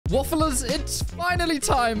Wafflers, it's finally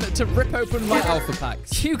time to rip open my alpha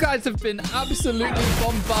packs. You guys have been absolutely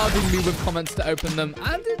bombarding me with comments to open them,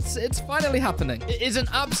 and it's finally happening. It is an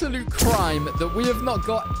absolute crime that we have not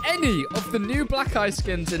got any of the new Black Eye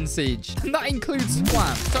skins in Siege, and that includes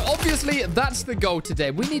Swan. So obviously, that's the goal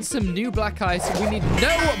today. We need some new Black Ice. We need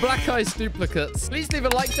no Black Ice duplicates. Please leave a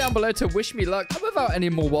like down below to wish me luck. And without any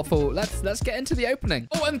more waffle, let's get into the opening.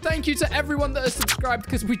 Oh, and thank you to everyone that has subscribed,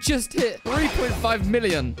 because we just hit 3.5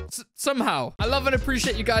 million somehow. I love and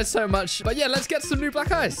appreciate you guys so much. But yeah, let's get some new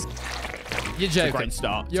Black Ice. You're joking. It's a great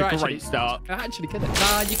start. You're it's a great start. You're actually kidding.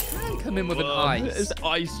 Nah, you can come in with an ice. It's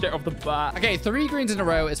ice straight off the bat. Okay, 3 greens in a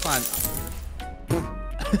row. It's fine.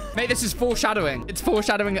 Mate, this is foreshadowing. It's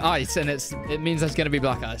foreshadowing ice, and it means there's going to be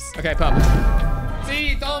Black Ice. Okay, perfect.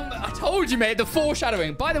 See, Dom, I told you, mate, the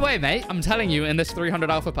foreshadowing. By the way, mate, I'm telling you, in this 300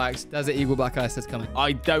 alpha packs, Desert Eagle Black Ice is coming.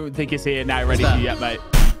 I don't think it's here now, ready for you yet, mate.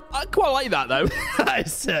 I quite like that, though. That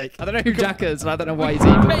is sick. I don't know who Jack is, and I don't know why he's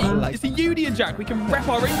evil. Mate, it's the Union Jack. We can rep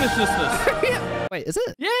our Englishness. Wait, is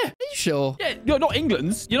it? Yeah. Are you sure? Yeah, you're not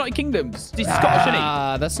England's. United Kingdoms. It's Scottish, isn't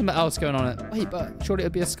it? There's something else going on it. Wait, but surely it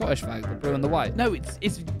would be a Scottish flag, the blue and the white. No,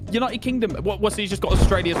 it's United Kingdom. What's he's just got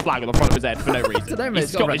Australia's flag on the front of his head for no reason. I don't know, mate.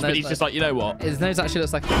 He's Scottish, but he's just like, you know what? His nose actually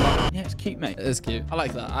looks like a... Yeah, it's cute, mate. It is cute. I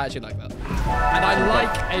like that. I actually like that. And I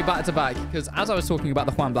like a back-to-back, because as I was talking about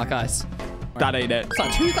the Juan Black Ice... That ain't it. It's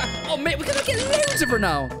like 2,000. Oh, mate, we're going to get loads of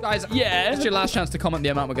renown. Guys, yeah. It's your last chance to comment the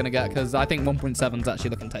amount we're going to get, because I think 1.7 is actually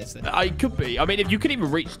looking tasty. I could be. I mean, if you could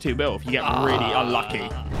even reach 2 mil if you get really unlucky.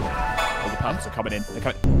 All the pumps are coming in.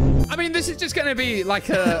 They're coming. I mean, this is just going to be like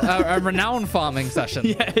a renown farming session.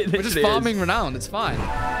 Yeah, it we're just farming renown. It's fine.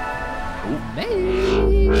 Ooh.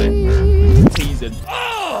 Mate. Teasing.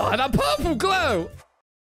 Oh, and that purple glow.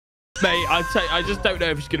 Mate, I just don't know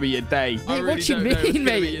if it's going to be your day. Mate, what do you mean,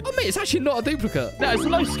 mate? Oh, mate, it's actually not a duplicate. No, it's a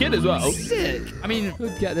low skin as well. Sick. I mean,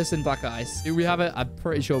 could get this in Black Ice. Do we have it? I'm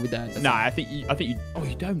pretty sure we don't. Nah, I think you. Oh,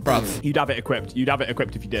 you don't, bruv. You'd have it equipped. You'd have it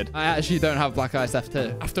equipped if you did. I actually don't have Black Ice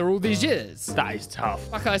F2 after all these years. That is tough.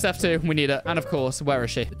 Black Ice F2, we need it. And of course, where is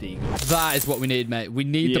she? The Deagle. That is what we need, mate. We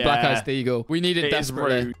need the Black Ice Deagle. We need it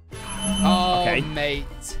desperately. Oh, okay. Mate.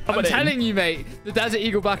 I'm telling you, mate, the Desert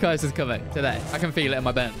Eagle Black Ice is coming today. I can feel it in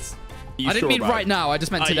my bones. I didn't mean right now. I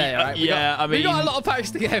just meant today, all right? We got a lot of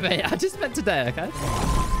packs to go, mate. I just meant today, okay?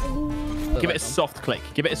 Give it a soft click.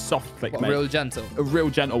 Give it a soft click, mate. Real gentle. A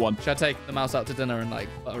real gentle one. Should I take the mouse out to dinner and, like,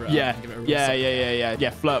 butter it yeah. up and give it a real Yeah,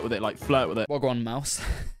 flirt with it. Like, flirt with it. Wagwan mouse.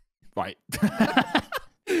 Right.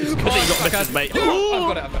 It's good that you got misses, mate.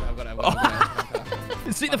 I've got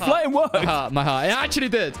it. See, the flirting worked. My heart. It actually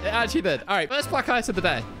did. It actually did. All right, first Black Ice of the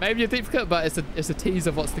day. Maybe a deep cut, but it's a tease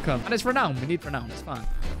of what's to come. And it's renown. We need renown. It's fine.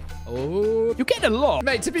 Oh, you're getting a lot,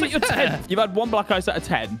 mate. To be fair, you've had 1 Black Ice out of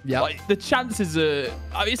 10. Yeah, like, the chances are.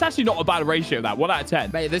 I mean, it's actually not a bad ratio. That 1 out of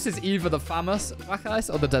 10, mate. This is either the famous Black Ice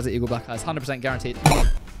or the Desert Eagle Black Ice. 100% guaranteed.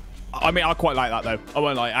 I mean, I quite like that though. I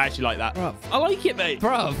won't lie. I actually like that. Bruv. I like it, mate.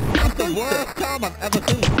 Bruv. That's the worst charm I've ever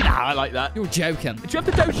seen. Nah, I like that. You're joking. Do you have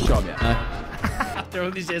the Doja charm yet? No. After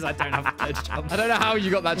all these years, I don't have the Doja charm. I don't know how you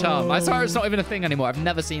got that charm. I swear it's not even a thing anymore. I've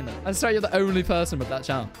never seen it. I swear you're the only person with that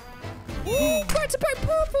charm. Ooh, back-to-back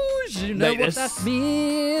purples. You know what that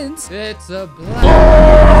means. It's a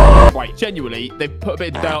black. Right, genuinely, they've put a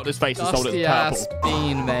bit of dirt on his face and sold it as purple.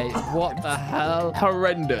 Bean, mate. What the hell?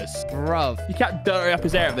 Horrendous. Bruv. You can't dirty up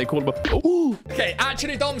his hair if they call him a... Ooh. Okay,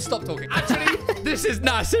 actually, Dom, stop talking. Actually, this is...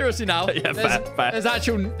 Nah, seriously now. Yeah, fair. There's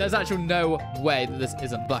actual no way that this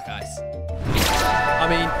isn't Black Ice. I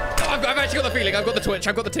mean... I've actually got the feeling. I've got the twitch.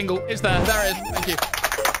 I've got the tingle. It's there. There it is. Thank you.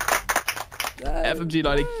 FMG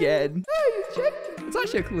line again. It's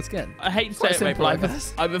actually a cool skin. I hate to say it, mate, but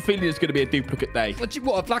I have a feeling it's going to be a duplicate day.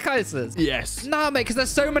 What, a Black Ice is? Yes. Nah, mate, because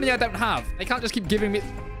there's so many I don't have. They can't just keep giving me...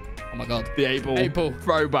 Oh, my God. The 8 ball. 8 ball.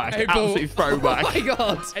 Throwback. 8 ball. Absolute throwback. Oh, my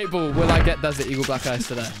God. 8 ball. Will I get Desert Eagle Black Ice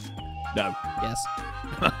today? No. Yes.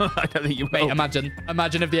 I don't think you will. Mate,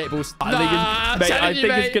 imagine if the 8 ball's... I think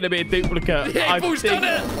it's going to be a duplicate. The 8 ball's done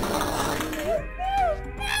it.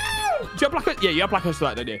 Do you have Black Ice? Yeah, you have Black Ice for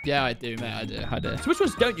that, don't you? Yeah, I do, mate. I do. So which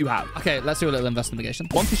ones don't you have? Okay, let's do a little investigation.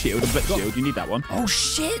 Monty Shield and Blitz Shield. You need that one. Oh,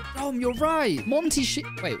 shit. Dom, you're right. Monty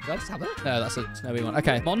Shield. Wait, did I just have it? No, that's a snowy one.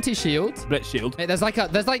 Okay, Monty Shield. Blitz Shield. Mate, there's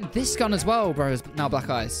like this gun as well, bro. Now Black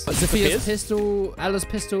Ice. Sophia's pistol, Ella's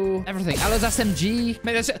pistol, everything. Ella's SMG.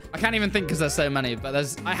 Mate, I can't even think because there's so many, but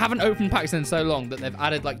I haven't opened packs in so long that they've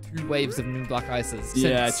added like 2 waves of new Black Ices.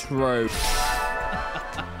 Yeah, true.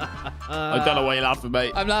 I don't know why you're laughing,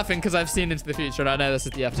 mate. I'm laughing because I've seen into the future and I know this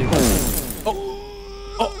is the F2.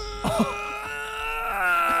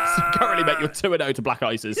 So currently, mate, you're 2-0 to Black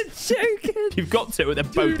Ices. You're joking. You've got to, and they're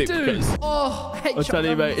both duplicates. Oh, hey, I'll tell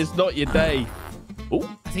you, mate, it's not your day.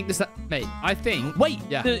 Oh, I think this, mate. I think. wait.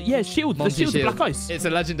 Yeah. Yeah, shield. The shield's Shield. black ice. It's a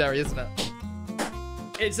legendary, isn't it?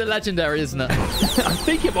 It's a legendary, isn't it? I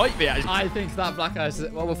think it might be, actually. I think that black ice.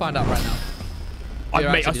 Well, we'll find out right now.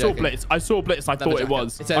 Mate, I saw joking. Blitz. I saw Blitz. I thought it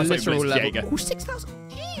was. It's a I saw literal Blitz. level. Yeah, Oh, 6,000.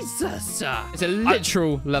 Jesus. It's a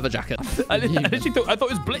literal leather jacket. I literally thought it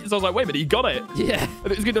was Blitz. I was like, wait a minute, you got it. Yeah.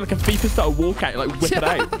 And it was going to like a FIFA style walkout, like whip it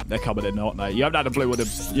out. They're coming in, aren't they? You haven't had a blue one.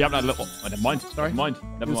 You haven't had a little. Oh, never mind. Sorry? Never mind.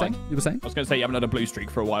 Never mind. You were saying? I was going to say you haven't had a blue streak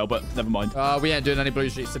for a while, but never mind. We ain't doing any blue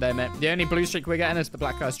streaks today, mate. The only blue streak we're getting is the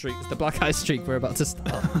black ice streak. It's the black ice streak we're about to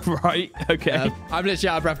start. Right. Okay. I'm literally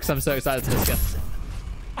out of breath because I'm so excited for this game.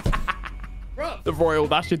 The Royal.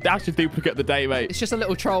 That's your duplicate of the day, mate. It's just a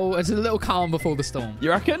little troll. It's a little calm before the storm.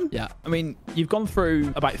 You reckon? Yeah. I mean, you've gone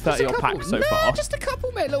through about 30 odd packs so far. Just a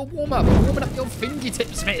couple, mate. A little warm up. Warming up your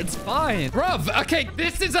fingertips, mate. It's fine. Bruv, okay,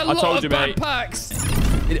 this is a lot of bad packs.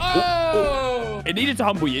 It needed to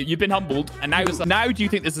humble you. You've been humbled. And now do you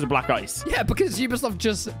think this is a black ice? Yeah, because Ubisoft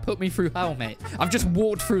just put me through hell, mate. I've just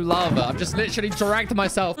walked through lava. I've just literally dragged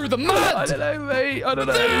myself through the mud. I don't know, mate. I don't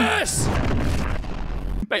know. Yes!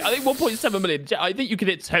 Mate, I think 1.7 million. I think you could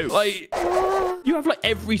hit 2. Like, you have like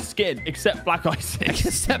every skin except black ice.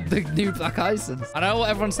 Except the new black ices. I know what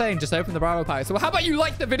everyone's saying. Just open the Bravo pack. So how about you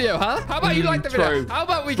like the video, huh? How about you like the video? How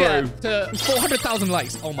about we get to 400,000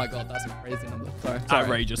 likes? Oh my God, that's a crazy number. Sorry.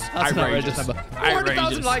 Outrageous. That's an outrageous number.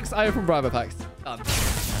 400,000 likes. I open Bravo packs. Done.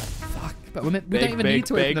 Fuck. But we don't even need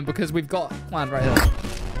to open them because we've got Juan right here.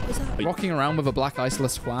 What is that? Rocking around with a black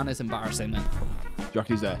iceless Juan is embarrassing, man. Do you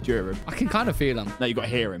reckon he's there? Do you hear him? I can kind of feel him. No, you got to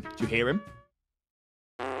hear him. Do you hear him?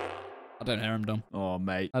 I don't hear him, Dom. Oh,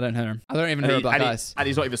 mate. I don't hear him. I don't even hear a black ice. And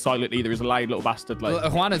he's not even silent either. He's a loud little bastard.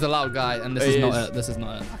 Like. Juan is a loud guy, and this is not it. This is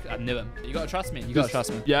not it. I knew him. You got to trust me. You got to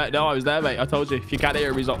trust me. Yeah, no, I was there, mate. I told you. If you can't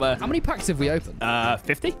hear him, he's not there. How many packs have we opened?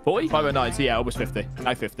 50? 40? 509. So yeah, almost 50.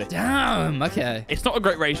 Now 50. Damn. Okay. It's not a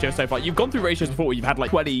great ratio so far. You've gone through ratios before where you've had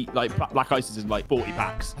like 20 like black ices in like 40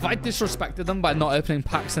 packs. Have I disrespected them by not opening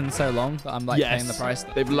packs in so long that I'm like paying the price?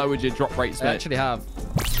 They've lowered your drop rates, They mate. actually have.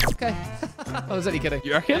 Okay. I was only kidding.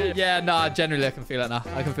 You reckon? Yeah, nah, generally I can feel it now.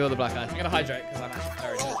 I can feel the black ice. I'm going to hydrate because I'm actually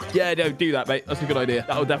very good. Yeah, no, do that, mate. That's a good idea.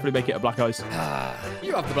 That'll definitely make it a black ice.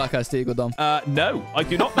 You have the black ice, do you, good Dom? No, I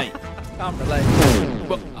do not, mate. Can't relate.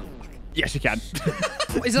 Well, yes, you can.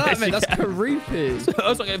 What is that, Yes, mate? you That's can. creepy. That's what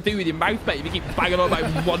I'm going to do with your mouth, mate. If you keep banging on about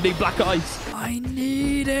one day black ice. I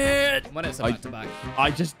need it. When it's a back-to-back.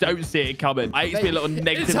 I just don't see it coming. I hate to be a little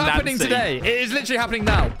negative It's happening Nancy. today. It is literally happening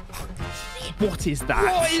now. What is that?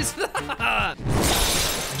 What is that?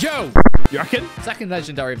 Joe. You reckon? Second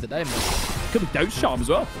legendary of the day, mate. Could be Doge Charm as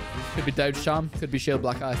well. Could be Doge Charm. Could be Shield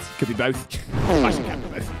Black Ice. Could be both. Actually, can't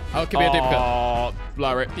be both. Oh, it could be a duplicate. Oh,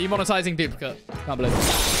 blur it. Demonetizing duplicate. Can't believe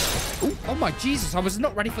it. Ooh, oh my Jesus, I was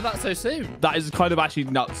not ready for that so soon. That is kind of actually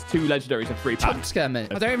nuts. 2 legendaries and 3 Jump packs. scare me.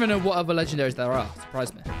 I don't even know what other legendaries there are.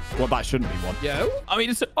 Surprise me. Well, that shouldn't be one. Yo. I mean,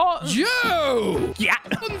 it's... Oh, Joe! yeah.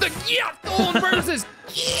 On the Thorn Roses.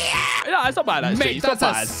 No, it's not bad, actually. Mate, It's that's not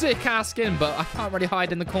a bad. sick ass skin, but I can't really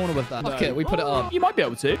hide in the corner with that. Fuck it, we put it on. You might be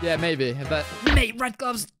able to. Yeah, maybe. Mate, red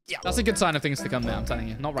gloves. Yeah. That's a good sign of things to come, mate. I'm telling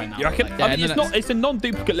you. Not right now. You reckon? Like, yeah, I mean, it's a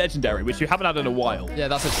non-duplicate legendary, which you haven't had in a while. Yeah,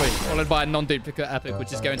 that's a tweet. Followed by a non-duplicate epic,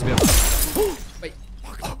 which is going to be a... Wait.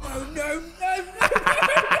 Oh, no.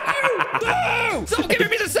 No! Stop giving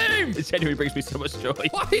me the same! It genuinely brings me so much joy.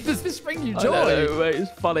 Why does this bring you I joy? know, mate.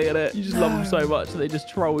 It's funny, isn't it? You just love them so much, and they just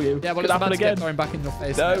troll you. Yeah, well, Could it's happen about to get again. thrown back in your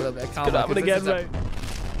face. No, a little bit of it's karma, gonna happen 'cause again, this is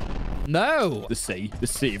mate. No. The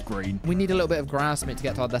sea of green. We need a little bit of grass, mate, to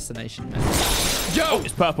get to our destination, man. Joe! Oh,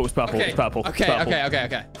 it's purple. It's purple. Okay. It's purple. Okay, it's purple.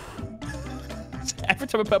 okay. Every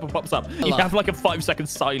time a purple pops up, you Hello. have like a 5-second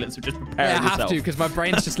silence of just preparing Yeah, I yourself. have to, because my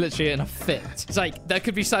brain's just literally in a fit. It's like, there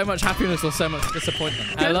could be so much happiness or so much disappointment.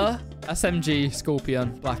 Ella, SMG,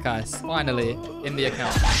 Scorpion, Black Ice. Finally, in the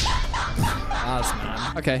account. As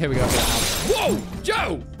man. Okay, here we go. Whoa!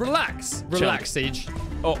 Joe! Relax. Relax, Siege.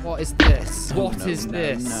 Oh. What is this? What is no,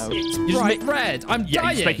 this? no. It's You just bright make- red. I'm Yeah, you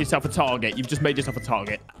dying. just make yourself a target. You've just made yourself a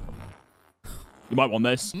target. You might want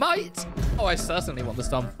this. Might. Oh, I certainly want this,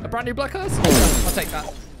 Tom. A brand new Black Ice? I'll take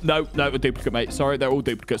that. No, a duplicate, mate. Sorry, they're all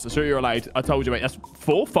duplicates. That's all you're allowed. I told you, mate. That's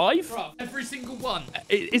 4, 5? Bro, every single one.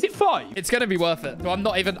 Is it 5? It's gonna be worth it. I'm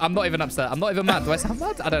not even upset. I'm not even mad. Do I sound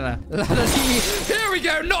mad? I don't know. Here we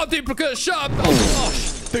go. Not a duplicate. Shut up. Oh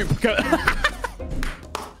gosh. Duplicate.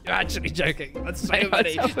 You're actually joking. That's so Mate,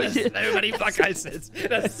 many. I tell There's you. so many Black Ices.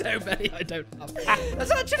 There's so many I don't have.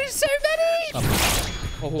 There's actually so many.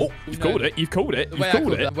 Oh, you've called it. You've called it. The You've way,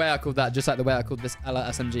 called it. the way I called that, just like the way I called this Ella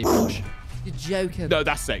SMG Porsche. You're joking. No,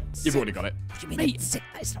 that's sick. You've already got it. What do you mean it's sick?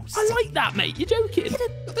 It's not I sick. like that, mate. You're joking.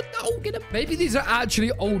 Maybe these are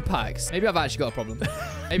actually old packs. Maybe I've actually got a problem.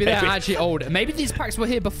 Maybe they're actually old. Maybe these packs were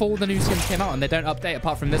here before the new skins came out and they don't update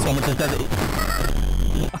apart from this one, which is desert.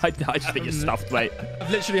 I just think you're stuffed, mate. I've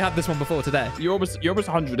literally had this one before today. You're almost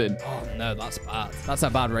 100 in. Oh, no, that's bad. That's a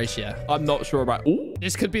bad ratio. I'm not sure about... Ooh.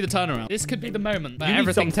 This could be the turnaround. This could be the moment where You need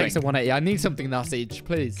everything something. takes a 180. I need something now, Siege,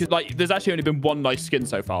 please. Because, like, there's actually only been one nice skin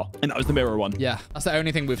so far, and that was the mirror one. Yeah, that's the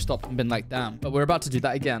only thing we've stopped and been like, damn. But we're about to do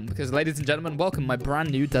that again because, ladies and gentlemen, welcome my brand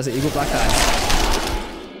new Desert Eagle Black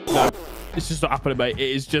Eye. No, it's just not happening, mate. It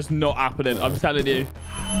is just not happening. I'm telling you.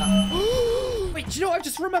 Wait, do you know what I've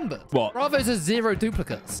just remembered? What? Bravos are 0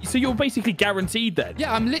 duplicates. So you're basically guaranteed then?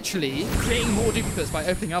 Yeah, I'm literally creating more duplicates by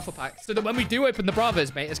opening alpha packs so that when we do open the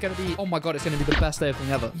Bravos, mate, it's going to be, oh my God, it's going to be the best opening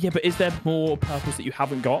ever. Yeah, but is there more purples that you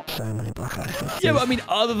haven't got? So many black eyes. Yeah, but I mean,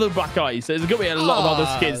 other than black eyes, there's going to be a lot of other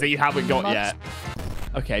skins that you haven't got much. yet.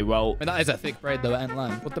 Okay, well... I mean, that is a thick braid, though, I ain't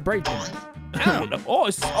lying. What the braid doing? Oh,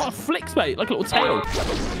 it flicks, mate, like a little tail.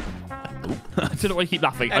 I don't know why you keep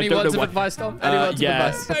laughing. Any I don't words know of why. advice, Tom? Any words of yeah,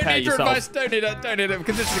 advice? prepare Don't need your yourself. advice. Don't need it,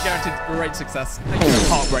 because this is a guaranteed great success.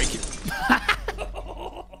 Heartbreak.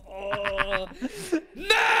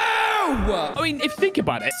 No! I mean, if you think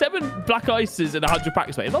about it, 7 black ices and 100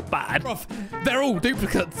 packs, mate, it's not bad. Bruv, they're all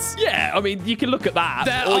duplicates. Yeah, I mean, you can look at that.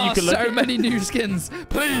 There or are you can look so at... many new skins.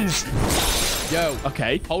 Please. Yo.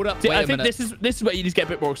 Okay. Hold up. See, Wait I a think minute. this is where you need to get a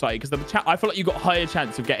bit more excited because I feel like you got a higher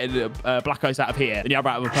chance of getting black ice out of here than you have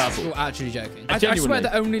out of a purple. You're actually joking. I Genuinely. swear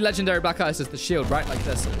the only legendary black ice is the shield, right? Like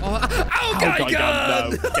this. Oh, God,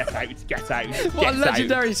 God. no. Get out. Get out. What a Get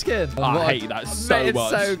legendary out. skin. I hate that so Mate, it's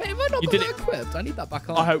much. So... Hey, am I not You got did that it- equipped? I need that back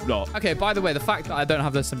on. I hope not. Okay, by the way, the fact that I don't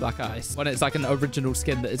have this in black ice when it's like an original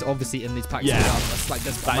skin that is obviously in these packs Yeah. regardless, like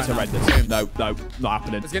this That one is right now. horrendous. No, not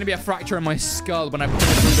happening. There's going to be a fracture in my skull when I put it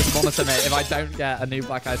through this monitor, mate, if I don't get a new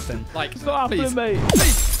black ice skin. Like, It's not happening, please. mate.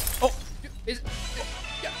 Please. Oh. Yes!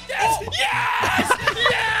 Yes!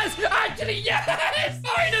 Yes! Actually, yes!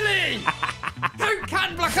 Finally! Don't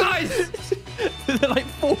can black eyes! Like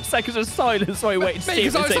 4 seconds of silence while you wait to see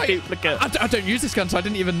if Because I it's was a like, duplicate. I don't use this gun, so I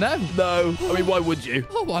didn't even know. No. I mean, why would you?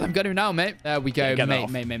 Oh, well, I'm going to now, mate. There we go. Get that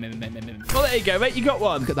Mate. Well, there you go, mate. You got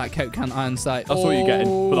one. Look at that Coke can iron sight. That's all you're getting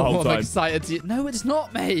for the whole I'm time. excited to... No, it's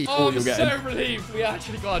not, mate. Oh, I'm you're so getting. relieved. We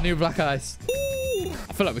actually got a new black ice.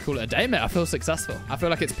 I feel like we call it a day, mate. I feel successful. I feel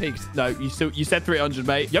like it's peaked. No, you said 300,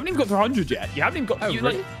 mate. You haven't even got 300 yet. You haven't even got... Oh, you,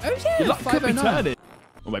 really? like, Oh, yeah. your luck could be 509. turning.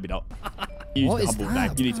 Or maybe not. You need What to be is humbled that?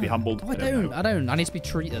 now. You need to be humbled. Oh, I don't know. don't. I need to be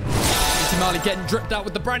treated. See Marley getting dripped out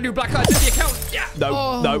with the brand new black ice in the account. Yeah.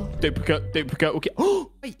 No, no. Duplicate. Okay.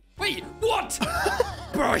 Wait, what?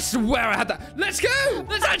 Bro, I swear I had that. Let's go.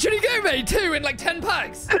 Let's actually go, mate. 2 in like 10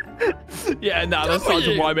 packs. Yeah, no, that's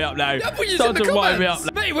starting to wind me up now. W's in Starting the to wind me up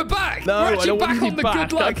comments. now. Mate, we're back. No, we're I actually don't want back you to on be the back.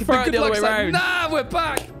 good luck. I'd prefer it the other way side. around. Nah, we're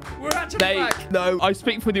back. We're actually Mate, back. no, I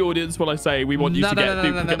speak for the audience when I say we want you to get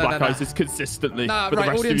duplicate black no. ices consistently Nah, for the right,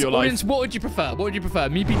 rest audience, of your life. audience, what would you prefer? What would you prefer?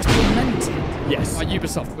 Me be tormented Yes. by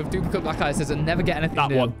Ubisoft with duplicate black ices and never get anything That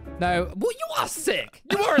new? one. No. Well, you are sick.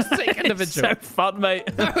 You are a sick individual. It's so fun, mate.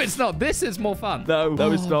 No, it's not. This is more fun. No,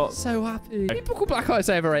 it's not. So happy. Typical black ice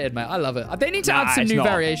overrated, mate. I love it. They need to add some it's new not.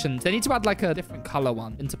 variations. They need to add like a different color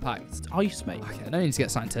one into packs. Ice, mate. Okay, no need to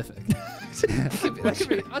get scientific. That could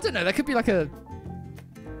be, I don't know. That could be like a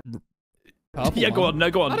purple Yeah, go one. on. No,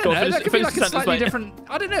 go on. I don't Go know. on. That could be Finish like the a sentence, slightly mate. different.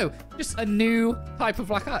 I don't know. Just a new type of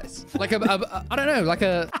black ice. Like a I don't know. Like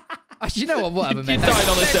a. You know what? Whatever, You're man. dying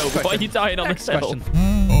on this Next hill. Why are question. you dying on this Next hill?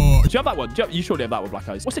 question. Do you have that one? You surely have that one, Black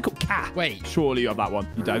Eyes. What's it called? Cat. Wait. Surely you have that one.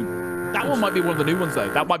 You don't. That one might be one of the new ones,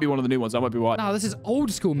 though. That might be one of the new ones. That might be right. No, this is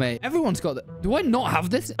old school, mate. Everyone's got that. Do I not have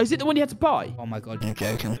this? Is it the one you had to buy? Oh my god. You're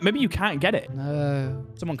joking. Maybe you can't get it. No.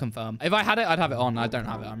 Someone confirm. If I had it, I'd have it on. I don't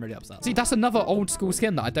have it. I'm really upset. See, that's another old school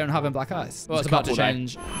skin that I don't have in Black Ice. Well, There's it's a about to couple there.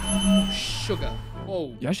 change. Sugar.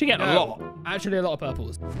 Whoa. You're actually getting a lot. Actually, a lot of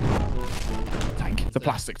purples. Tank. It's a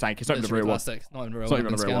plastic tank. It's not even the real one. Plastic. Not even real. It's not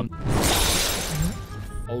even the real one.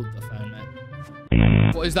 Hold the phone,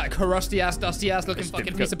 mate. What is that crusty ass, dusty ass looking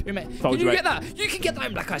fucking piece of poo, mate? Told Can you, you mate. get that? You can get that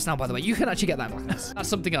in Black Ice now, by the way. You can actually get that in Black Ice. That's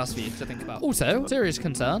something else for you to think about. Also, serious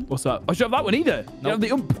concern. What's that? I should have that one either. You Nope. have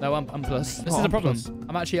the ump. No, umpless. This Oh, is a problem. umpless.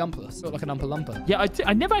 I'm actually umpless. Look like an lumper. Yeah,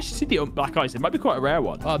 I never actually see the ump Black Ice. It might be quite a rare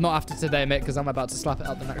one. Oh, not after today, mate, because I'm about to slap it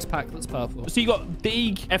up the next pack that's purple. So you got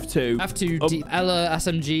Dig F2. F2, Ump. Ella,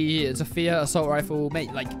 SMG, Zafia, assault rifle,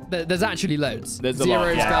 mate. Like, there's actually loads. There's a lot,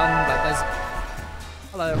 Zero's yeah. gun. Like, there's.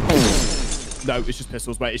 Hello. No, it's just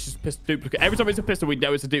pistols, mate. It's just duplicate. Every time it's a pistol, we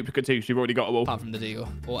know it's a duplicate too, because you've already got them all. Apart from the Deagle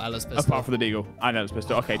or Ella's pistol. Apart from the Deagle. I know it's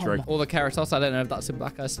pistol. Okay, true. Or the Keratos. I don't know if that's in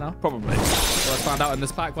Black Ice now. Probably. Well, let's find out in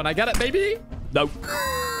this pack when I get it, baby. No.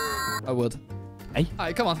 I would. Hey. All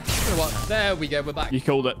right, come on. You know what? There we go. We're back. You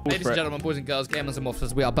called it. Ladies and gentlemen, boys and girls, gamers and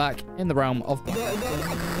wafflers, we are back in the realm of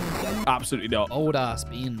Absolutely not. old ass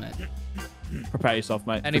bean, mate. Prepare yourself,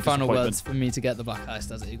 mate. Any for final disappointment. words for me to get the black ice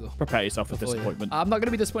Desert Eagle? Prepare yourself for Before you. disappointment. I'm not going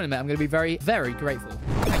to be disappointed, mate. I'm going to be very, very grateful.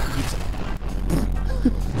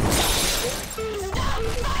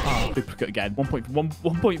 Duplicate again.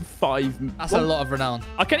 1.5. That's a lot of renown.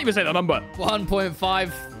 I can't even say the number.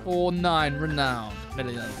 1.549 renown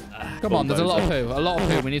million. Come on, there's a lot of poo. A lot of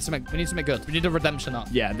poo. We need to make good. We need a redemption arc.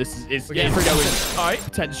 Yeah, this is We're getting going. redemption. All right,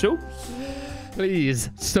 potential. Please,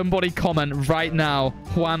 somebody comment right now.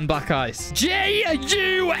 Juan Black Ice. Juan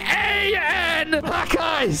Black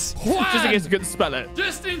Ice. Juan. Just in case you couldn't spell it.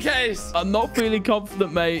 Just in case. I'm not feeling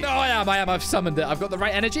confident, mate. No, I am. I've summoned it. I've got the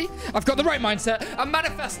right energy. I've got the right mindset. I'm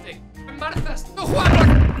manifesting. Oh, Juan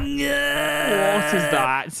Black. What is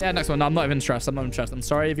that? Yeah, next one. No, I'm not even stressed. I'm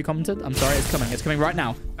sorry if you commented. I'm sorry. It's coming. It's coming right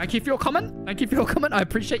now. Thank you for your comment. I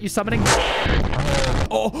appreciate you summoning.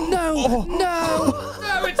 Oh No.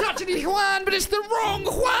 No, it's actually Juan, but it's the wrong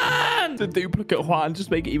Juan. The duplicate Juan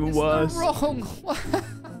just make it even worse. The wrong Juan.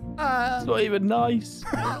 It's not even nice.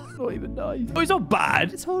 Not even nice. Oh, it's not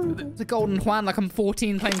bad. It's horrible. It's a golden Juan like I'm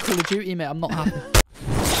 14 playing Call of Duty, mate. I'm not happy.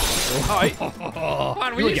 All right.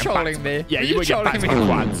 Juan, were you trolling me? Yeah, Were you would get back trolling to me?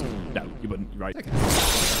 Juans. No, you wouldn't. You're right. Okay.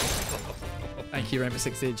 Thank you, Rainbow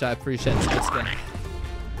Six Siege. I appreciate it.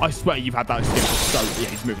 I swear you've had that skin for so... Yeah,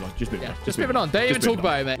 just moving on. Just moving on. Just moving on. Don't even talk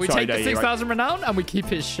about it, mate. We Sorry, take no, the you're 6,000 renown and we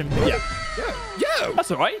keep it shimmy. Yeah. Yo. That's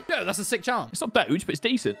all right. Yo, that's a sick charm. It's not Doge, but it's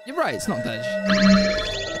decent. You're right. It's not Doge.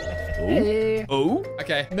 Oh.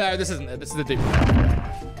 Okay. No, this isn't it. This is the dupe.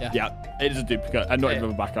 Yeah, it is a duplicate and not even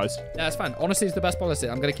with black eyes. Yeah, it's fine. Honesty is the best policy.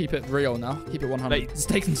 I'm going to keep it real now. Keep it 100. Mate. It's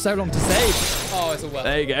taken so long to save. Oh, it's all worth it.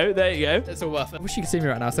 There you go. There you go. It's all worth it. I wish you could see me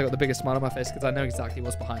right now, so I got the biggest smile on my face because I know exactly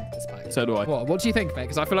what's behind this pack. So do I. What do you think, mate?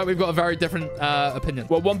 Because I feel like we've got a very different opinion.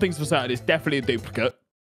 Well, one thing's for certain, it's definitely a duplicate.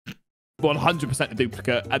 100% a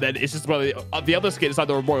duplicate. And then it's just whether the other skin is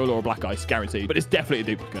either a royal or a black ice, guaranteed. But it's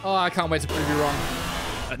definitely a duplicate. Oh, I can't wait to prove you wrong.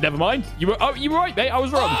 Never mind. You were right, mate. I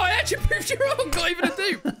was wrong. Oh, I actually proved you wrong. Not even a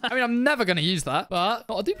dupe. I mean, I'm never going to use that, but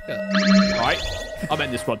not a duplicate. All right. I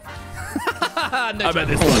meant this one. I meant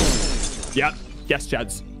this one. Yep. Yes,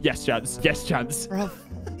 chance. Yes, chance. Yes, chance. Bro.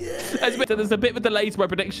 There's a bit of a delay to my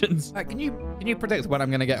predictions. Right, can you predict when I'm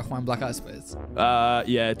going to get Juan Black Ice, please?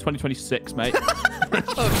 Yeah, 2026, mate.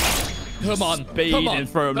 Come on. Speeding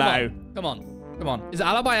through them now. Come on. Is it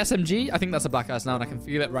Alibi SMG? I think that's a Black Ice now, and I can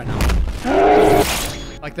feel it right now.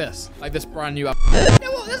 Like this brand new. You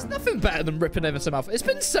know what? There's nothing better than ripping over some alpha. It's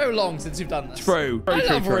been so long since you've done this. True. I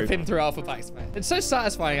love ripping through alpha packs, man. It's so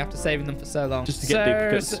satisfying after saving them for so long. Just to get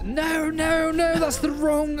duplicates. No. That is the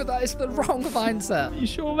wrong mindset. You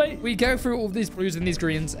sure, mate? We go through all these blues and these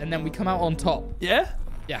greens, and then we come out on top. Yeah?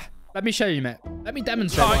 Yeah. Let me show you, mate. Let me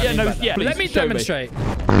demonstrate. Oh, yeah, no, yeah. Let me demonstrate.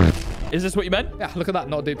 Is this what you meant? Yeah, look at that.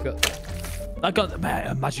 Not a duplicate. Man,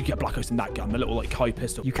 imagine you get black ice in that gun, the little like high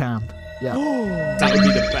pistol. You can. Yeah. That would be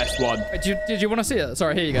the best one. Did you want to see it?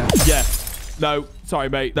 Sorry, here you go. Yeah. No, sorry,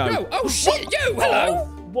 mate. No. No. Oh shit! Yo, hello.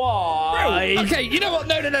 Why? Bro, okay, you know what?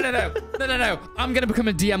 No. I'm gonna become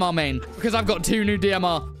a DMR main because I've got 2 new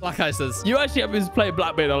DMR black ices. You actually have been playing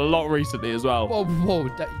Blackbeard a lot recently as well. Whoa!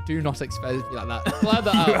 Do not expose me like that. Blur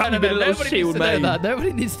that out. You haven't been a little shield main.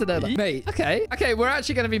 Nobody needs to know that, mate. Okay. We're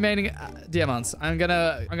actually gonna be maining DMRs. I'm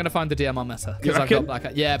gonna find the DMR meta because I've got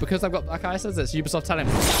black. Yeah, because I've got black ices. It's Ubisoft telling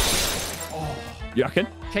me. You reckon?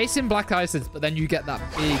 Chasing black ices, but then you get that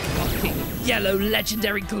big fucking yellow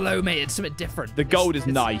legendary glow, mate. It's something different. The gold is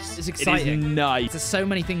nice. It's exciting. It is nice. There's so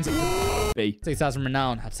many things. B. 6,000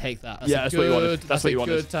 renown. I'd take that. That's what you wanted. That's what you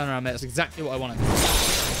wanted. Good turnaround, mate. That's exactly what I wanted.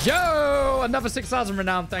 Yo, another 6,000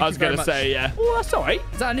 renown. Thank you very much. I was gonna say, yeah. Oh, that's all right.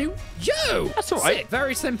 Is that a new? Yo, that's all right. Sick.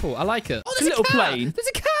 Very simple. I like it. Oh, there's a little plane. There's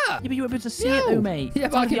a cat. Yeah, but you were able to see it though, mate. Yeah,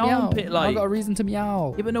 it's but I like can the armpit, meow. like. I've got a reason to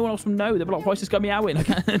meow. Yeah, but no one else will know. They'll be like, why is this guy meowing?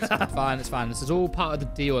 It's fine. This is all part of the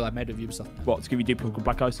deal I made with Ubisoft. What, to give you duplicate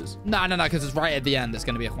black ices? No, because it's right at the end. It's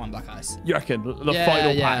going to be a Juan Black Ice. You reckon? The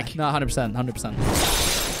final pack? No, 100%.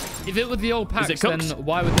 If it was the old packs, then cooked?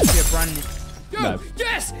 why would this be a brand new... Yo, no.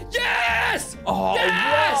 Yes! Oh,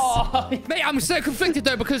 yes! why? Mate, I'm so conflicted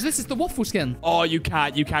though because this is the waffle skin. Oh, you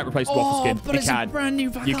can't replace the waffle skin. But it's a brand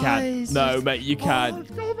new black You can't. eyes. No, mate, you can't.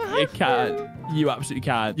 You can't. You absolutely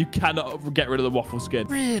can. You cannot get rid of the waffle skin.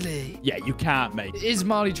 Really? Yeah, you can't, mate. It is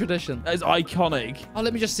Marley tradition. That is iconic. Oh,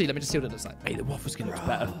 let me just see. Let me just see what it looks like. Mate, the waffle skin looks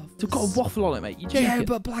better. It's got a waffle on it, mate. You joking? Yeah,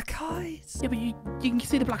 but black eyes. Yeah, but you can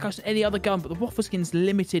see the black eyes in any other gun, but the waffle skin's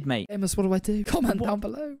limited, mate. Amos, what do I do? Comment down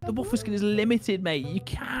below. The waffle skin is limited, mate. You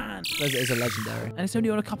can't. It is a legendary. And it's only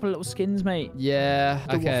on a couple of little skins, mate. Yeah.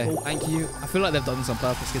 Okay. waffle. Thank you. I feel like they've done this on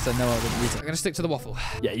purpose because they know I wouldn't use it. I'm going to stick to the waffle.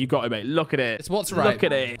 Yeah, you got it, mate. Look at it. It's what's right. Look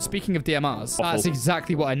at it. Speaking of DMRs, that's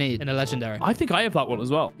exactly what I need in a legendary. I think I have that one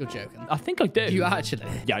as well. You're joking. I think I do. You actually?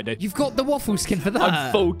 Yeah, I do. You've got the waffle skin for that?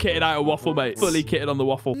 I'm full kitted out of waffle, mate. Fully kitted on the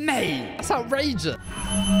waffle. Mate, that's outrageous.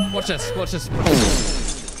 Watch this. Watch this.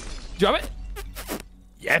 Do you have it?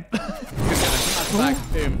 Yep. That's back.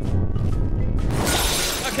 Boom.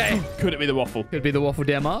 Okay. Could it be the waffle? Could be the waffle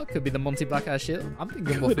DMR. Could be the Monty Black Eye Shield. I'm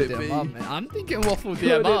thinking Could waffle it be? DMR, man. I'm thinking waffle Could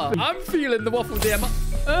it DMR. be? I'm feeling the waffle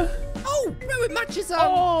DMR. Oh, no, it matches. It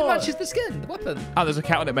matches the skin, the weapon. Oh, there's a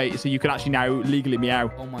cat on it, mate, so you can actually now legally meow.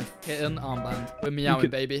 Oh my kitten armband. We're meowing,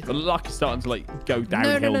 baby. The luck is starting to like go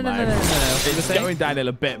downhill No. now. It's going downhill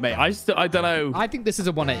a bit, mate. I don't know. I think this is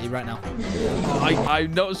a 180 right now.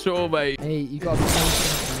 I'm not sure, mate. Hey, you gotta be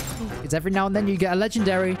patient. Because every now and then you get a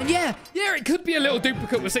legendary. And yeah, it could be a little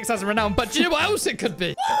duplicate with 6,000 renown, but do you know what else it could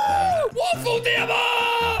be? Waffle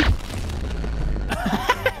DMR!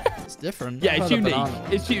 It's different. Yeah, it's unique.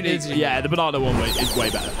 It's unique. Yeah, the banana one is way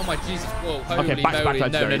better. Oh my Jesus! Whoa! Holy Okay, back to back moly!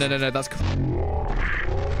 legendaries. No! That's.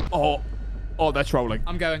 Oh, they're trolling.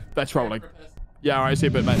 I'm going. They're trolling. Yeah, all right, see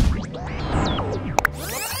a bit, mate.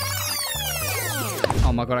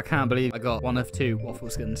 Oh my god! I can't believe I got one of 2 waffle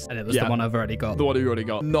skins, and it was the one I've already got. The one you already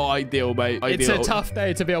got. Not ideal, mate. It's a tough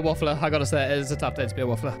day to be a waffler. I gotta say, it is a tough day to be a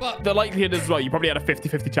waffler. But the likelihood as well, you probably had a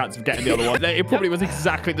 50-50 chance of getting the other one. It probably was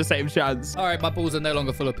exactly the same chance. all right, my balls are no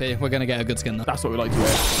longer full of pee. We're gonna get a good skin though. That's what we like to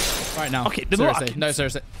hear. Right now. Okay, the seriously. luck. No,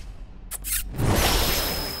 seriously.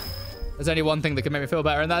 There's only one thing that can make me feel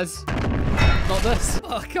better, and that is not this.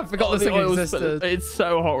 Fuck, I forgot this thing existed. It's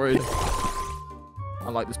so horrid. I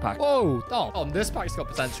like this pack. Whoa, this pack's got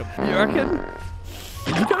potential. You reckon?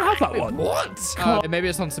 You don't have that one. What? Maybe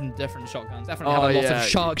it's on some different shotguns. Definitely had a lot of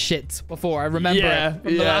shark shit before. I remember it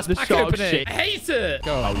from the last pack shark opening. shit. I hate it.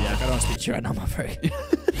 Go. Oh, yeah. I don't want to speak to you right now, Maverick.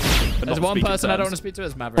 There's one person I don't want to speak to.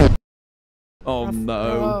 It's Maverick. Oh,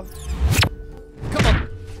 no. Come on.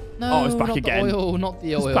 No, Oh, it's back again. The oil, not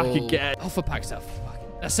the oil. It's back again. Alpha packs are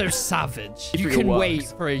they're so savage. If You it can works. wait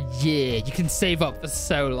for a year. You can save up for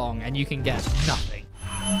so long, and you can get nothing.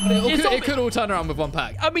 But it could all turn around with one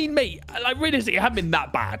pack. I mean, mate, like, realistically, it hasn't been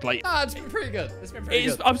that bad. Like, It's been pretty good. It's been pretty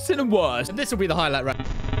good. I've seen them worse. And this will be the highlight, right?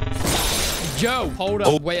 Joe, hold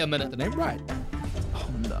up. Wait a minute. The name right. Oh,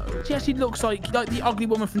 no. She actually looks like the ugly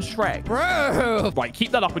woman from Shrek. Bro. Right,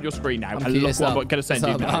 keep that up on your screen now. And Keep look this what up. I'm going to send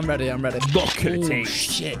you now. I'm ready. Look at it.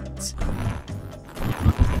 Shit.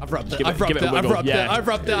 I've rubbed it. Give it- I've rubbed give it it. a I've wiggle. rubbed it. Yeah. I've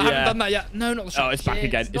rubbed it. I Yeah. haven't done that yet. No, not the shark Oh, it's back shit.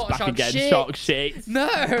 again. It's Not back shark again. shit. Shark shit.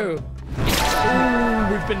 No.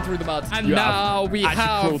 Ooh, we've been through the mud. And You now have we actually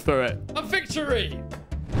have crawled through it. a victory.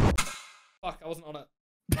 Fuck, I wasn't on it.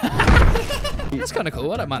 That's kind of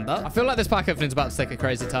cool. I don't mind that. I feel like this pack opening's about to take a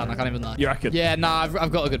crazy turn. I can't even lie. You reckon? Yeah, nah,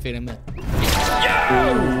 I've got a good feeling, mate.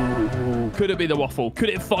 Ooh, could it be the waffle? Could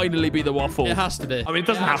it finally be the waffle? It has to be. I mean, it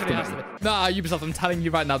doesn't have to actually be. has to be. Nah, Ubisoft, I'm telling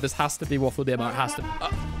you right now, this has to be Waffle DMR. It has to be.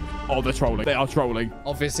 Oh, they're trolling. They are trolling.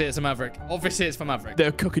 Obviously, it's a Maverick. Obviously, it's for Maverick.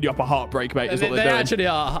 They're cooking you up a heartbreak, mate, is They what they're doing. actually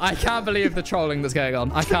are. I can't believe the trolling that's going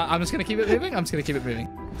on. I can't. I'm just going to keep it moving.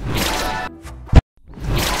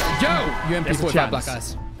 Yo, UMP There's a 45 chance. black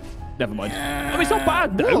eyes. Never mind. I mean, it's not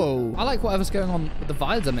bad, though. Whoa. I like whatever's going on with the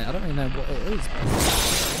visor, mate. I don't really know what it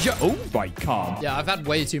is. Yo, oh, right, calm. Yeah, I've had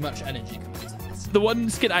way too much energy coming into this. The one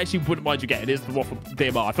skin I actually wouldn't mind you getting is the waffle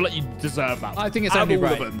DMR. I feel like you deserve that. I think it's Out of only all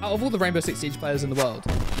right. of them. Out of all the Rainbow Six Siege players in the world.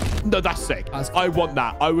 No, that's sick. I want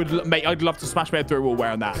that. Mate, I'd love to smash my head through a wall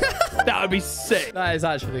wearing that. That would be sick. That is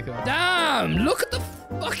actually cool. Damn, look at the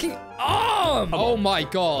fucking arm. Oh my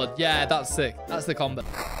god. Yeah, that's sick. That's the combat.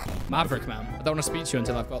 Maverick, man. I don't want to speak to you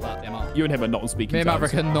until I've got that DMR. You and him are not on speaking Me and terms.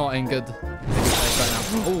 Maverick are not in good place right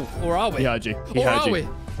now. Oh, or are we? He heard you. Or are we?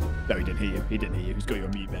 No, he didn't hear you. He didn't hear you. He's got you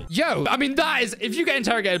on mute, mate. Yo, I mean, that is... If you get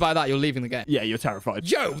interrogated by that, you're leaving the game. Yeah, you're terrified.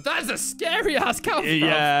 Yo, that is a scary-ass count.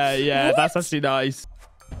 Yeah, What? that's actually nice.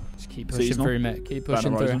 Just keep pushing Seasonal. through, mate. Keep pushing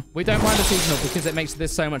Banner through. Rising. We don't mind the seasonal because it makes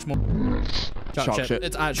this so much more... Shark shit.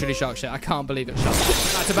 It's actually shark shit. I can't believe it's shark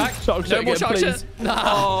shit. Back to back. Shark shit No more again, shark please. shit. Nah.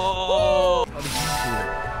 Oh.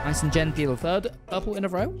 Nice and genteel. Third purple in a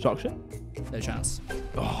row. Shark shit? No chance.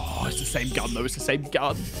 Oh, it's the same gun, though. It's the same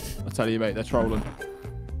gun. I tell you, mate, they're trolling.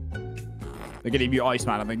 They're going to give you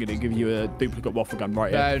Iceman, and they're going to give you a duplicate waffle gun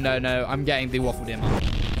right here. No. I'm getting the waffle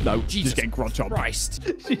DMR. No, Jesus she's getting grudge on. Christ.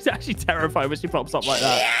 She's actually terrified when she pops up like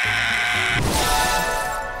that.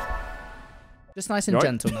 Just nice and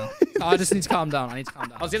gentle now. Oh, I just need to calm down. I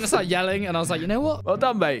was going to start yelling, and I was like, you know what? Well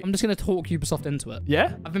done, mate. I'm just going to talk Ubisoft into it.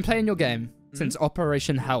 Yeah? I've been playing your game since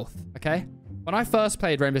Operation Health, okay? When I first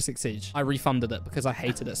played Rainbow Six Siege, I refunded it because I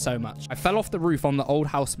hated it so much. I fell off the roof on the old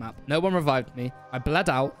house map. No one revived me. I bled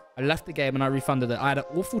out. I left the game and I refunded it. I had an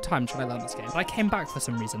awful time trying to learn this game. But I came back for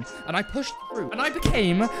some reason and I pushed through. And I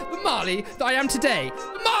became the Marley that I am today.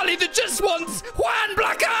 The Marley that just wants Juan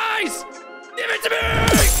Black Eyes! Give it to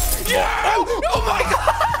me! Yeah! Oh my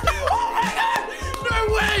god! Oh my god!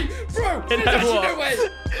 No way! Bro, You know what? no way!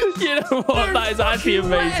 You know what? No That is actually fucking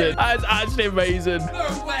way. amazing. That is actually amazing.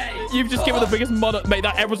 No way! You've just given the biggest monologue. Mate,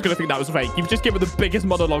 that everyone's going to think that was fake. You've just given the biggest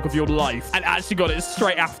monologue of your life and actually got it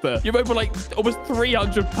straight after. You've opened like almost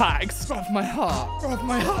 300 packs. Drop my heart. Drop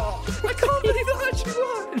my heart. I can't believe that actually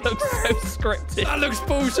worked. It looks so scripted. That looks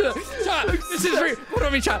bullshit. Chat, this is real. What do I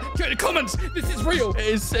mean, chat? Get in the comments. This is real. It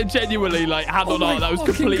is genuinely like hand on Oh my heart. That was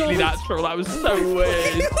fucking completely God. natural. That was so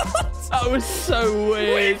weird. That was so We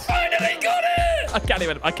weird. finally got it. I can't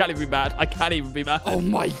even be mad. I can't even be mad. Oh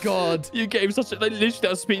my god. You gave such a like, literally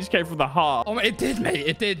that speech came from the heart. Oh, it did, mate.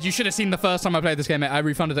 It did. You should have seen the first time I played this game, mate. I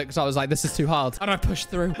refunded it because I was like, this is too hard. And I pushed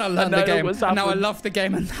through. And I learned the game. And now I love the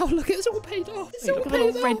game. And now look, it's all paid off. It's all Look at the paid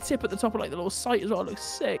little red off. tip at the top of like the little sight as well. It looks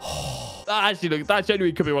sick. That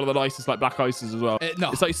genuinely could be one of the nicest like black ices as well.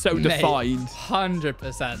 No, It's like so mate, defined.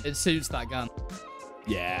 100%. It suits that gun.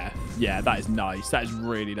 Yeah, that is nice. That is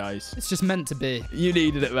really nice. It's just meant to be. You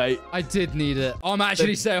needed it, mate. I did need it. Oh, I'm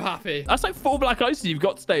actually so happy. That's like 4 black ices you've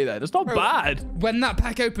got today there. That's not bad. When that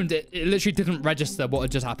pack opened, it literally didn't register what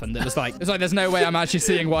had just happened. It was like, there's no way I'm actually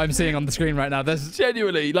seeing what I'm seeing on the screen right now. There's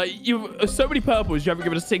Genuinely, like you so many purples, you haven't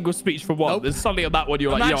given a single speech for one. Nope. Then suddenly on that one,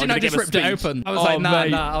 you're like, Imagine I'm I gonna just give a ripped it speech. open. I was like, nah.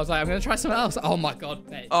 mate. I was like, I'm going to try something else. Oh my God,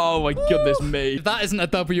 mate. Oh my goodness me. If that isn't a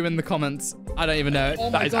W in the comments, I don't even know. Oh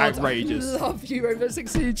That my is God, outrageous. I love you, Rainbow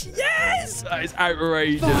Six Siege. Yes! That is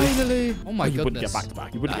outrageous. Finally. Oh my You goodness. wouldn't get back to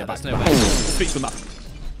back. You wouldn't get back there's to no back. way. Speak from that.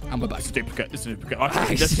 And we're back. It's a duplicate. It's a duplicate.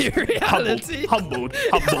 Actually, reality. Humbled.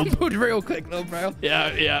 Humbled real quick though, bro.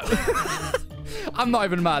 Yeah. I'm not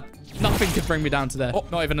even mad. Nothing could bring me down today. Oh,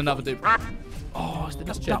 not even another dupe. Oh, it's the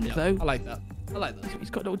That's jump genius. though. I like that. I like that. He's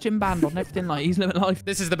got a little gym band on, everything like he's living life.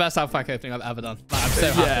 This is the best alpha pack opening I've ever done. Like, I'm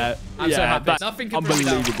so happy. Yeah, I'm so happy. that's Nothing can bring me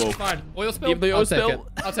down. unbelievable. Fine. Oil spill? Give the oil I'll spill. take it.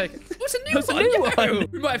 I'll take it. What's a new What's a one? new Yo! one?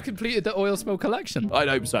 We might have completed the oil spill collection. I'd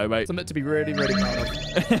hope so, mate. Something to be really, really proud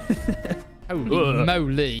of. Holy Ugh.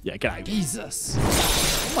 moly. Yeah, get out. Jesus.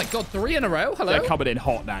 Oh my God, 3 in a row? Hello? They're coming in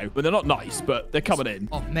hot now. But they're not nice, but they're coming in.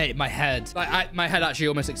 Oh, mate, my head. Like, my head actually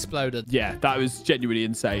almost exploded. Yeah, that was genuinely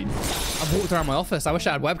insane. I walked around my office. I wish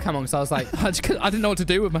I had webcam on because I was like, I didn't know what to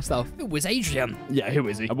do with myself. It was Adrian. Yeah, who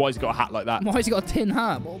is he? And why has he got a hat like that? Why has he got a tin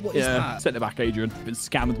hat? What is Yeah, that? send it back, Adrian. Been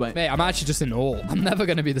scammed, mate. Mate, I'm actually just in awe. I'm never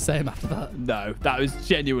going to be the same after that. No, that was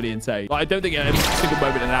genuinely insane. Like, I don't think every single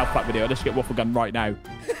moment in an Alpha Pack video, unless you get Waffle Gun right now,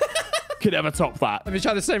 could ever top that. Let me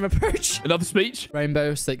try the same approach. Another speech?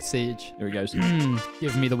 Rainbow Six Siege. Here he goes.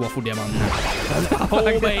 Give me the waffle diamond.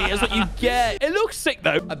 Oh, mate, that's what you get. It looks sick,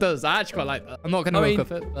 though. It does. I actually quite like that. I'm not going to I work mean,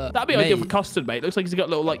 with it, but That'd be ideal for custard, mate. Looks like he's got a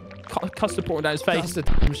little, like, custard pouring down his face. That's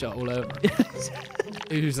a damn shot all over.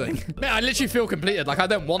 Oozing. Mate, I literally feel completed. Like, I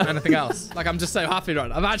don't want anything else. Like, I'm just so happy right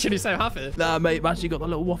now. I'm actually so happy. Nah, mate, I've actually got the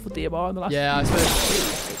little waffle DMR in the last. Yeah, I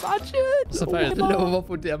suppose. Imagine. I suppose the little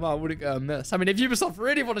waffle DMR wouldn't go amiss. I mean, if Ubisoft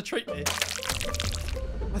really want to treat me.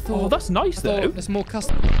 I thought, Oh, that's nice, though. It's more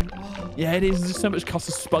custom. Yeah, it is. There's so much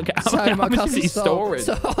custard spunk out. So How much much is custom he storing?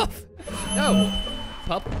 stuff. No.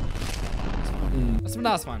 Pub.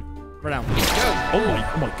 That's fine. Run out. Go.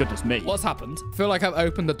 Oh my goodness me. What's happened? I feel like I've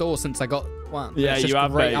opened the door since I got one. Yeah, It's just you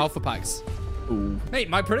have, great mate. alpha packs. Ooh. Mate,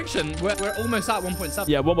 my prediction, we're almost at 1.7.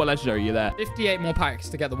 Yeah, one more legendary. You're there. 58 more packs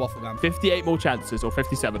to get the waffle gun. 58 more chances, or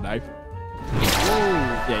 57 now.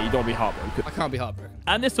 Yeah, you don't want to be heartbroken. I can't be heartbroken.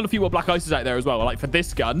 And there's still a few more black ices out there as well. Like for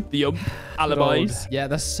this gun, the alibis. Yeah,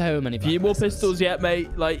 there's so many. A few more pistols yet,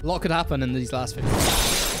 mate. Like, A lot could happen in these last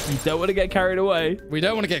 50. you don't want to get carried away. We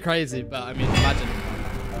don't want to get crazy, but I mean, imagine.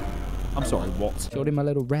 I'm sorry, what? Jordy, my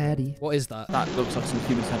little ratty. What is that? That looks like some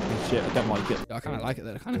human centipede shit. I don't like it. I kind of like it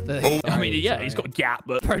though. Kind of thing. I mean, yeah, he's got a gap,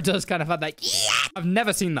 but Bro does kind of have that. Yeah! I've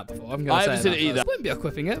never seen that before. I'm gonna I say haven't seen that it either. first. Wouldn't be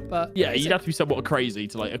equipping it, but yeah, you'd have to be somewhat crazy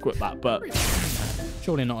to like equip that. But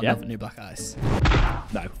surely not Yeah. another new black ice.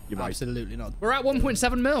 no, you're right. Absolutely not. We're at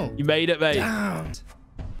 1.7 mil. You made it, mate. Damn.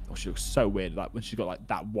 Oh, she looks so weird, like when she's got like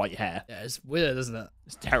that white hair. Yeah, it's weird, isn't it?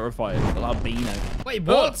 It's terrifying. Like albino. Wait,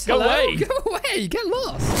 what? Go away. Go away. Get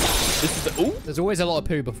lost. This is the... Ooh. There's always a lot of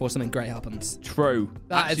poo before something great happens. True.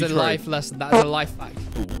 That is Actually a true. life lesson. That is a life fact.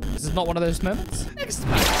 This is not one of those moments. Next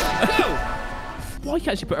pack. Go. Why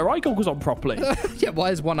can't she put her eye goggles on properly? Yeah,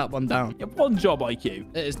 why is one up, one down? Yeah, one job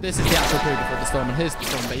IQ. This is the actual poo before the storm, and here's the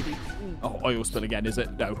storm, baby. Oh, oil spill again, is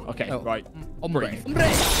it? No. Okay, Oh. right. Ombre. Breathe.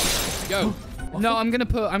 Ombre. Go. No, I'm gonna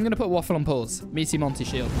put waffle on pause. Meaty Monty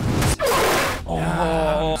shield.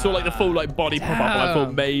 Oh, saw like the full like body pop up, and I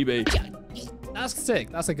thought maybe. That's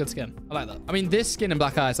sick. That's a good skin. I like that. I mean, this skin in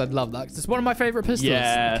Black Ice, I'd love that. 'Cause it's one of my favorite pistols.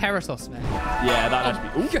 Yeah. Keratos, man. Yeah, that has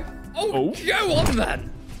to be. Ooh. Go on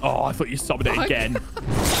then. Oh, I thought you summoned it again.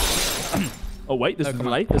 Oh wait, this is come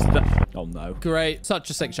late. This is the... Oh no. Great. Such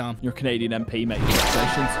a sick charm. You're a Canadian MP, mate.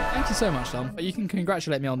 Congratulations. Thank you so much, Tom. But you can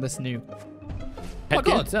congratulate me on this new... Oh my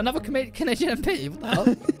Headgear? god, another Canadian MP. What the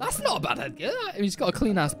hell? That's not a bad headgear. He's got a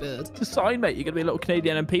clean ass beard. It's a sign, mate. You're gonna be a little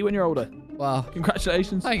Canadian MP when you're older. Wow.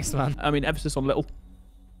 Congratulations. Thanks, man. I mean, emphasis on little.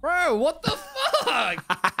 Bro, what the fuck?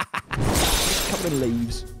 Covered in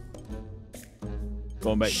leaves.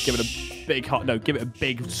 Go on, mate. Give it a big hot. No, give it a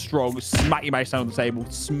big, strong. Smack your mouse down on the table.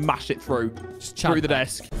 Smash it through. Just Through the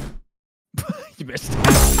desk. You missed.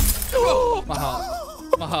 My heart.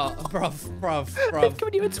 My heart. Bruv. They've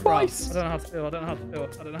given you it twice. I don't know how to feel. I don't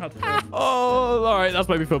know how to feel. Oh, all right. That's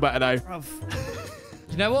made me feel better now. Bruv.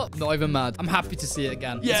 You know what? Not even mad. I'm happy to see it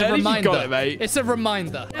again. Yeah, it's a at least you reminder. got it, mate. It's a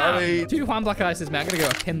reminder. I mean- 2 Juan Black Ices, mate. I'm going to go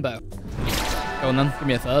akimbo. Go on then. Give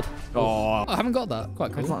me a third. Oh, I haven't got that.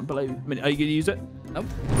 Quite I cool. can't believe. I mean, are you gonna use it? Nope.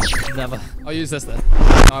 Never. I'll use this then.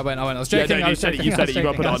 No, I won't. I was joking. no, I you was said it. joking, You I said was it. You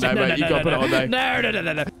gotta put it joking, on there, I was mate. You joking. gotta put it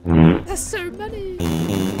on there. No. There's so many.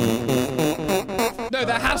 No,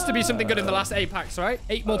 there has to be something good in the last 8 packs, right?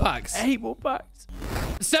 8 more packs. 8 more packs.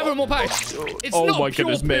 7 more packs. It's Oh not my pure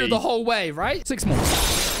goodness poo me. the whole way, right? 6 more.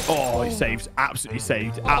 Oh, he saved. Absolutely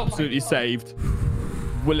saved. Absolutely saved.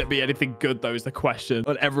 Will it be anything good, though, is the question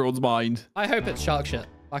on everyone's mind. I hope it's shark shit.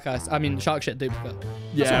 Like I mean, shark shit duplicate.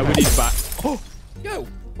 Yeah, we need it back. Oh, Yo!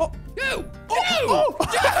 Yo!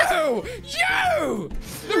 Yo! Yo!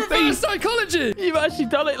 The reverse psychology! you've actually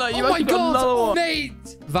done it. Like, you've Oh my actually got another god! one.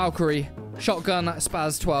 Nate! Valkyrie. Shotgun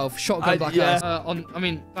Spaz 12. Shotgun Black yeah. Ice.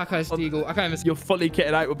 Black Ice Deagle. I can't even... You're fully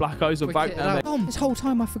kitted out with black eyes or back. This whole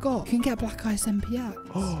time I forgot. You can get Black Ice MPX.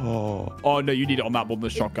 Oh, no, you need it on that one, the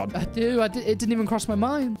shotgun. I do. It didn't even cross my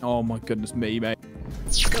mind. Oh, my goodness me, mate.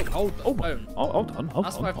 Hold on. Hold on.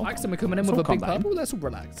 That's 5 packs and we're coming in Let's with a all big calm down. purple. Let's all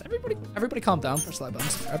relax. Everybody calm down. Press like button.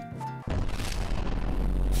 Subscribe.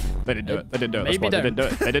 They didn't do it. They didn't do it. That's Maybe why they didn't do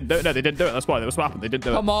it. They didn't do it. No, they didn't do it. That's why. That's what happened. They didn't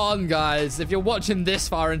do it. Come on, guys. If you're watching this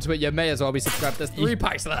far into it, you may as well be subscribed. There's 3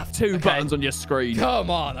 packs left. 2 Okay. buttons on your screen.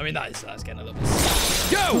 Come on. I mean, that's getting a little bit...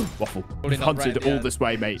 Go! Waffle. Surely You've not right hunted at the all end. this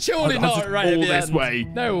way, mate. Surely I've not hunted right at all the this end. way.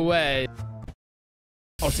 No way.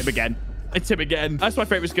 Oh, it's him again. It's him again. That's my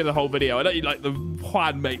favorite skin of the whole video. I know you like the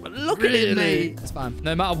Juan, mate, but look at it, mate. It's fine.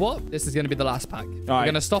 No matter what, this is going to be the last pack. We're right.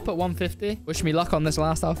 going to stop at 150. Wish me luck on this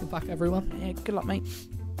last alpha pack, everyone. Yeah, good luck, mate.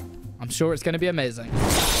 I'm sure it's going to be amazing.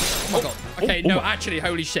 Oh my god. Okay, no, actually,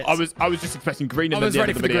 holy shit. I was just expecting green. I And was then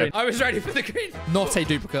ready the for the video. green. I was ready for the green. Not a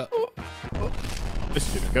duplicate. This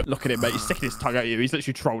is duplicate. Look at him, mate. He's sticking his tongue at you. He's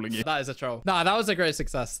literally trolling you. That is a troll. Nah, that was a great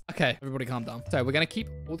success. Okay, everybody calm down. So we're going to keep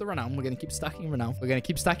all the renown. We're going to keep stacking renown. We're going to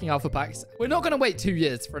keep stacking alpha packs. We're not going to wait 2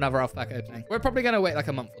 years for another alpha pack opening. We're probably going to wait like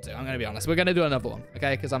a month or 2. I'm going to be honest. We're going to do another one,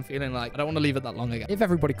 okay? Because I'm feeling like I don't want to leave it that long again. If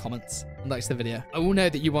everybody comments and likes the video, I will know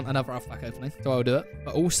that you want another alpha pack opening, so I'll do it.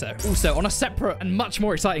 But also on a separate and much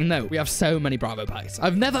more exciting note, we have so many Bravo packs.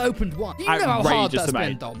 I've never opened one. Do you know how hard Outrageous that's been,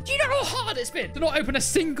 amount. Dom? Do you know how hard it's been to not open a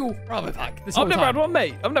single Bravo pack this whole I've never time? had one,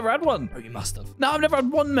 mate. I've never had one. Oh, you must have. No, I've never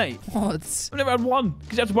had one, mate. What? I've never had one.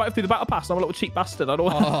 Because you have to buy it through the battle pass. I'm a little cheap bastard. I don't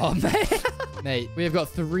want. Oh, mate. Mate, we have got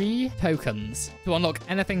 3 tokens to unlock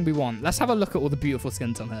anything we want. Let's have a look at all the beautiful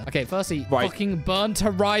skins on here. Okay, firstly, fucking Burnt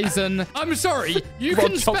Horizon. I'm sorry. You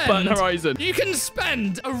can spend... Burnt Horizon. You can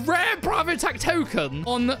spend a rare Bravo Tech token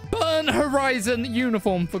on Burnt Horizon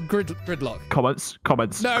uniform for Gridlock.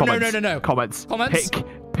 Comments. No. Comments.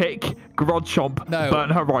 Pick Grod Chomp. No.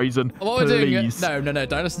 Burnt Horizon. What we're doing... Please. No.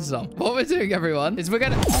 Don't listen to Tom. What we're doing, everyone, is we're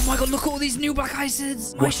going to... Oh, my God. Look at all these new Black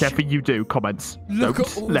Ices. Whatever you do, comments. Look Don't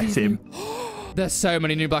at all let these him. There's so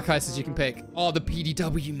many new Black Ices you can pick. Oh, the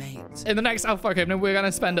PDW, mate. In the next alpha opening, we're going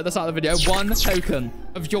to spend at the start of the video 1 token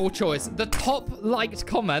of your choice. The top liked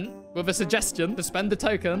comment with a suggestion to spend the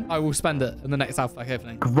token, I will spend it in the next alpha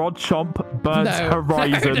opening. Grod Chomp, Burnt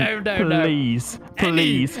Horizon. No.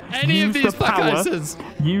 Please. Any use of these the Black power. Ices.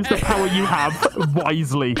 Use the power you have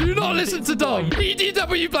wisely. Do not listen to Dom.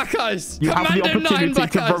 PDW Black Ice. You have the Commando 9 opportunity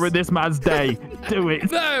Black to Ice. ruin this man's day. Do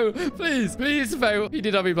it. No, please vote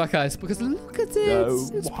PDW Black Ice because look at it. No.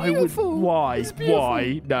 It's Why beautiful. why? It's beautiful.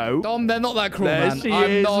 Why? No. Dom, they're not that cruel, There man. she I'm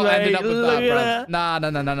is, not mate. ending up with Look that, at bro.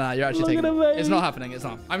 Nah. You're actually Look taking at it. her, It's not mate. happening. It's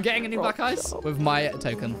not. I'm getting a new Black Ice with my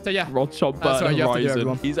token. So yeah. Crotch on That's Burn what you have to do, Horizon.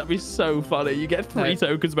 everyone. He's actually so funny. You get 3 No.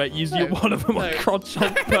 tokens, mate. Use No. one of them on No. Crotch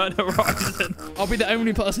on Burn Horizon. I'll be the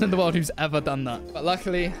only person in the world who's ever done that. But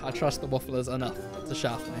luckily, I trust the wafflers enough to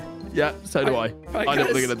shaft me. Yeah, so do I. Right, I know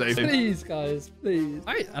what they're guys, going to do. Please, guys, please.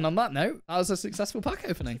 All right, and on that note, that was a successful pack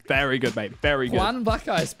opening. Very good, mate. Very good. One Black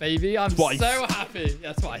Ice, baby. I'm Twice. so happy.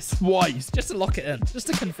 Yeah, twice. Twice. Just to lock it in. Just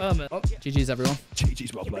to confirm it. Oh, GG's, everyone.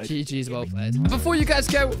 GG's well played. GG's, well played. And before you guys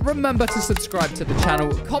go, remember to subscribe to the channel.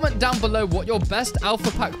 Comment down below what your best alpha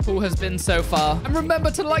pack pull has been so far. And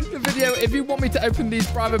remember to like the video if you want me to open these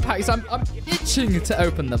private packs. I'm itching to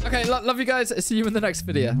open them. Okay, love you guys. See you in the next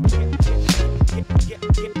video.